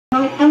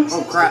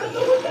Oh crap.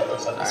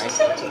 Alright.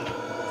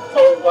 A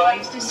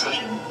wise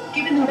decision,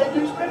 given the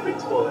vendor's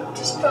preference for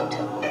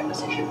destructive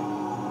acquisition.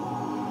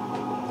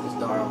 This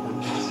door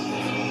open.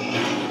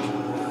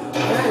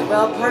 Alright,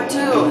 well, part 2.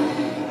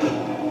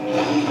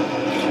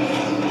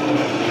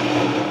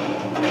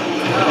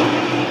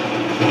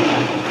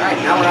 Alright,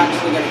 now we're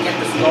actually gonna get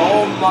this.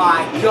 Oh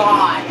my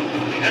god!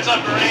 Heads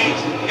up,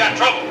 Marines. You got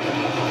trouble.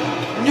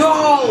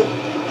 No!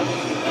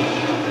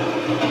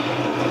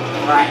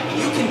 Alright,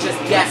 you can just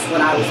guess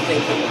what I was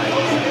thinking right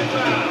there.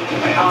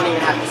 I don't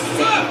even have to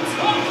say it.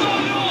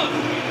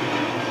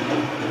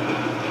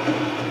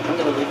 I'm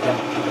gonna leave them.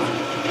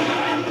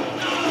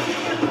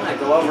 I'm gonna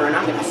go over and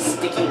I'm gonna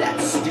sticky that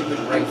stupid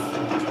wraith.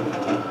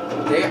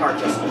 They are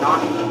just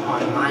not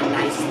on my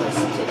nice list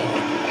today.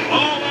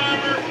 All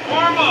armor,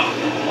 warm up.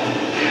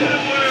 Hit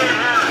him where it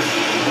hurts.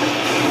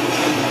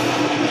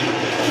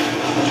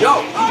 Yo,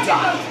 you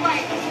died.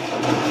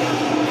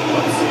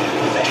 Whoops.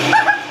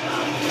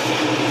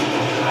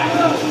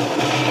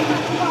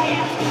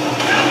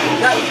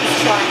 That was just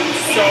trying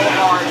so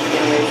hard to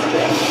get away from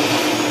it.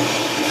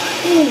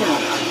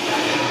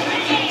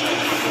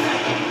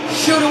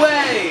 Shoot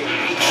away!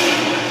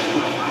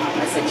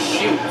 I said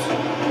shoot.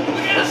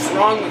 What's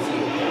wrong with you?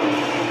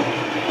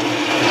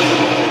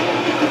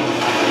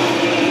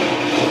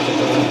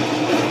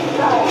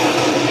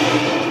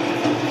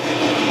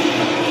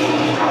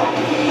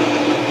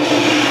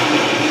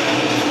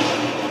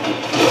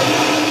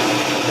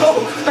 Oh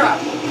crap!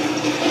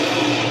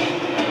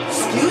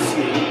 Excuse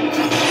me?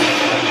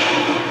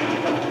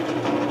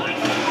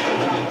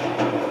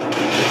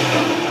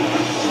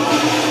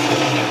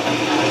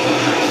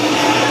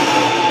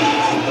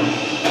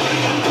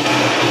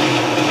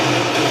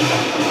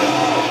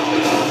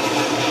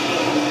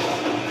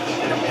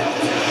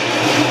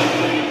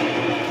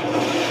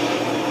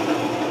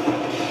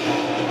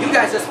 You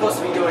guys are supposed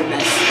to be doing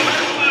this.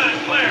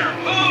 Clear,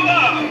 move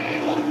up.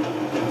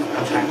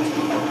 I'm trying to.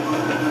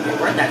 Okay,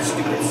 where'd that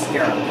stupid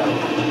SCARUB go? I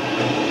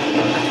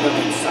have to go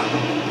get some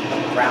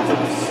ground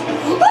loose.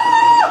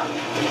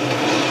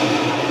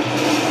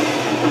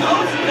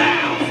 Nose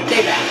down.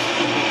 Stay back.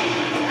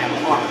 I have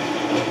armor.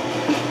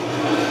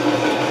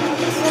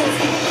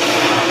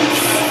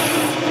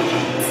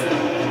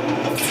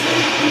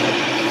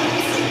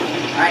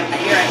 Alright, I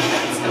hear it. I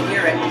can still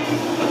hear it.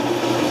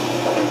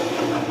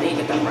 Let me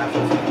get the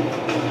rifles.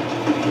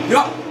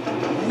 No!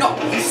 No!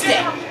 You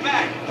stay!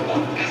 Back.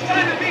 It's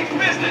time to meet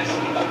business.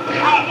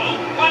 Bravo,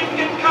 flank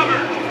and cover.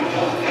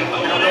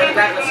 Where the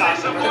grab list are.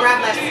 Where the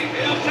grab list.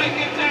 He'll take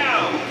it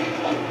down.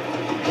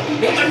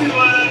 Bitch. Second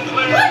line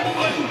clear.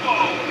 Let's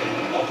go.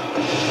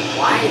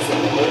 Why is it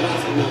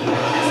always me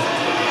that has to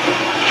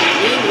take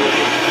it? Me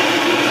moving.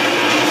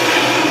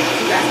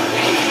 You guys are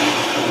lazy.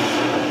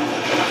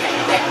 Okay,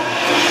 there.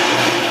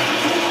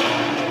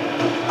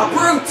 A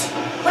brute!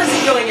 What is he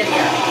doing in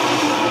here?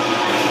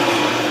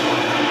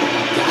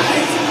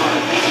 Guys are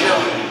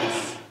villains.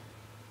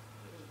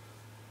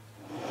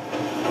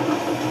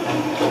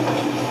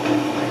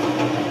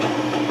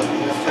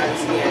 Let's try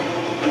this again.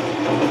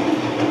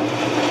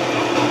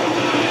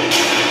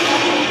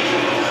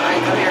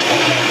 Alright, come here.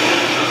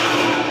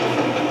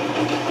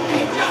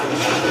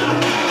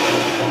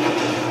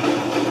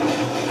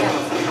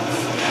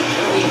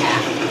 What do we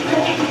have?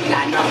 We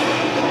got nothing.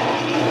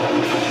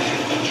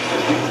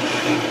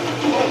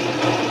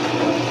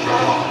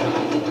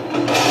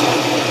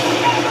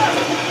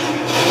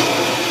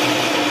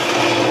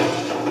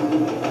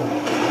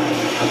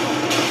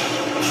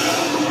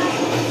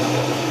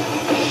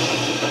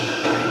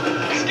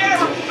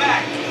 SCARUB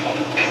back.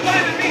 It's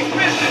time to meet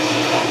business.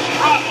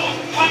 Bravo,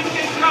 flank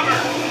and cover.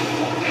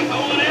 I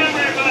want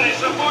everybody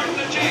supporting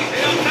the chief.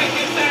 He'll take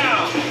it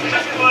down.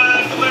 Second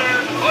line clear.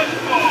 Let's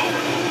go.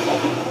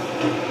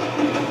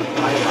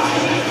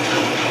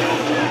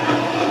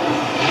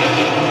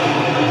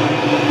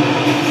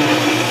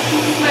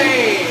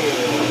 Hey!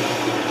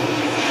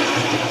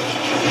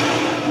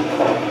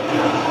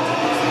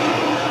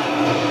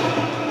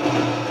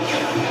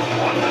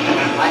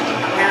 Like,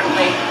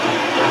 apparently,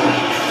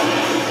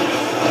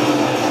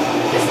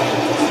 this thing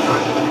is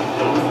not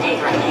stay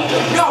right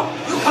there. No!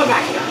 You come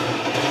back here!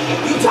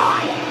 You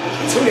die!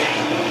 Today!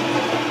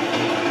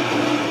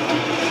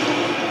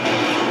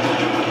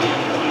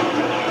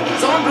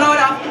 Someone blow it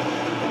up!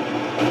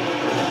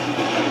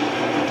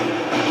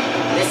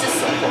 This is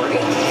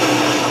supporting?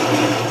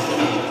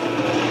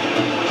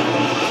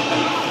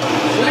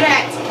 Shoot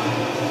it!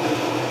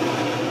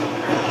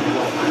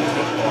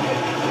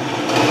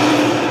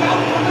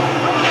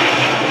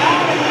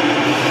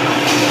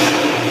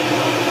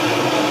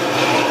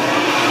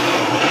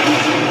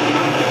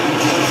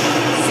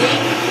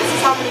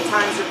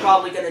 Times you're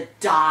probably gonna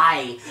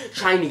die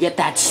trying to get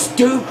that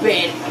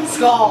stupid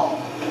skull.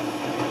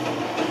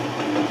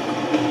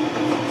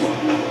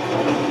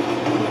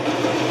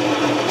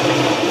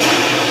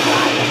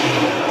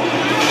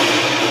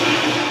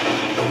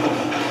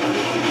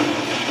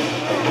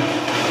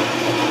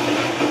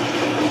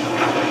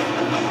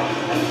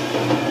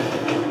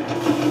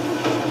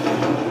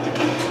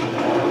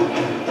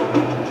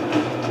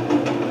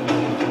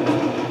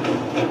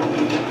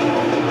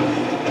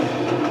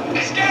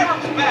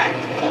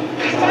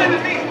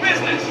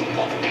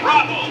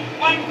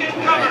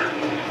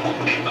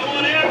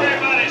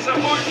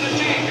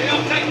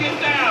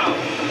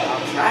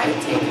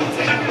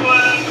 Second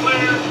line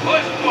clear.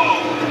 Push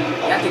forward.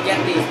 You have to get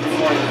these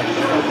before you go.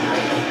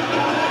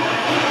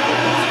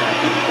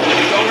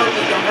 Don't hurt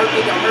me, don't hurt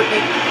me, don't hurt me.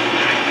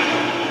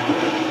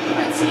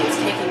 Alright, see, it's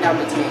taking down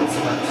the tanks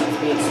first. It's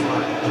being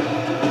smart.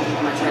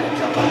 I'm gonna try to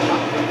jump on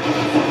top of it.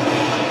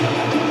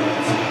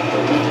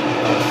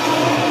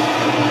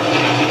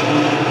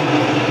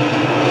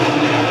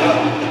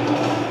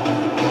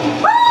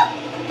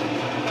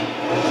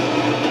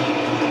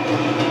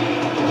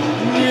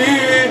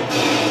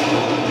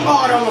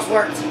 Oh, it almost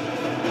worked.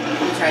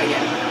 Let me try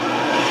again.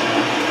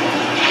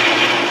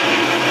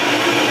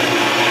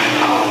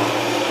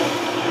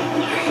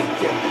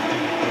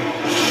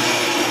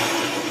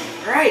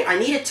 Alright, I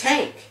need a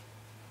tank.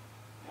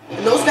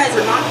 And those guys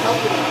are not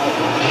helping me.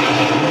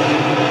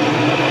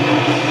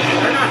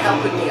 They're not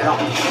helping me at all.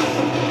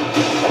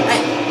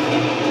 Hey.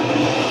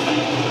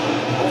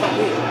 Over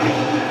here.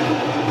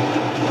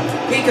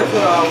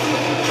 Peekaboo.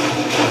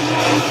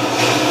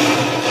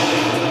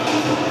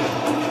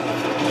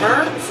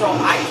 Turn so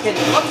I can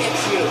look at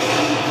you.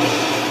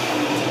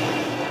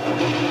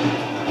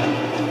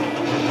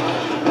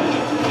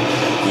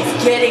 He's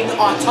getting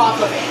on top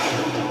of it.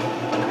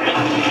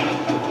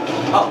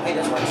 Oh, hey,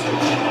 this works.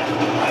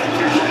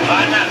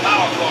 Find that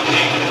power cord,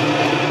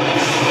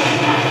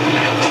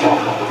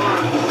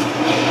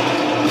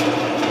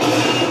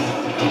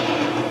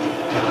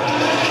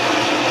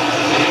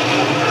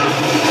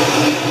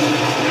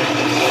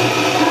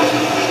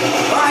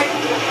 Alright,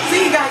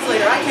 see you guys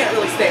later. I can't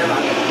really stay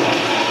around it.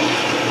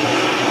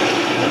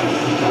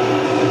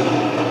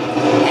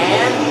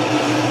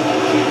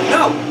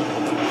 No! For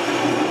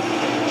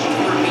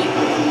me.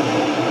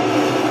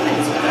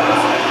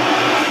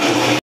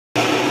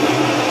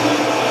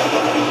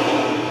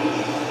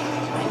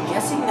 I'm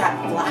guessing that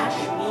flash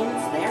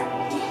means they're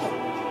dead.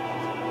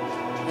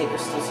 Hey,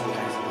 there's still some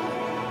guys in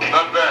there.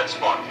 Not bad,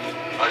 Sparky.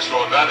 I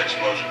saw that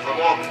explosion from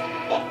orbit.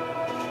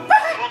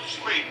 Don't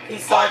sleep. He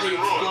saw Lies the in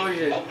ruin.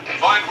 explosion.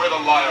 Find where the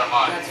liar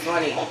hides. That's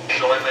funny.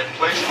 So I may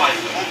place my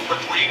foot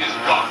between his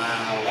guns.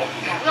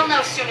 We'll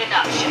know soon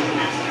enough,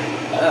 Shipmaster.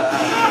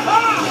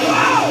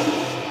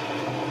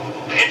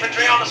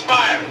 Infantry on the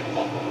spire.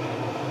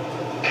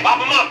 Pop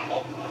them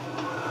up.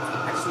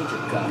 I just need your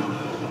gun.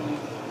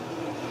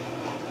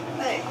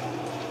 Hey.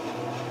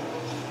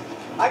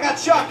 I got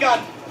shotgun.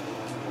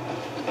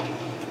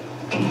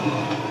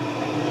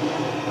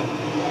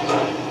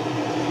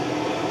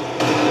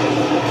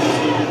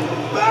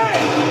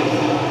 Hey!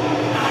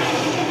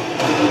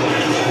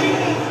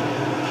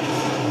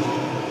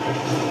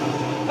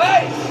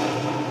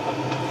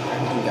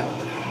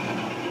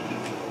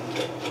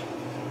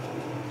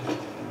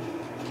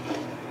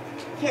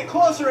 Get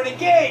closer and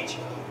engage!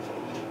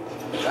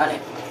 Got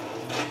it.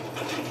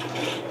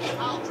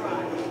 I'll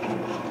drive.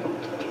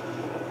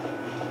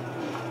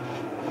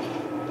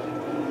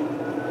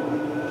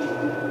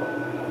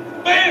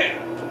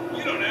 Bam!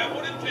 You don't have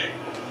what it takes.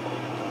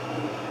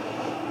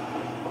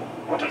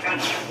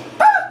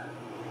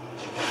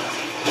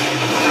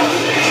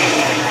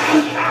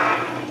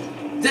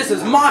 This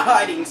is my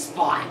hiding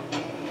spot.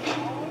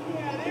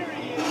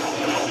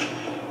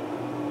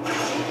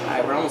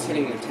 Alright, we're almost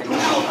hitting the 10,000.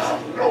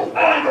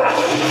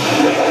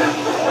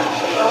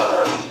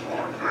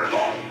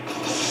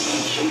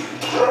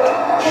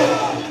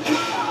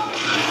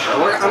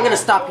 I'm gonna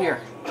stop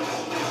here.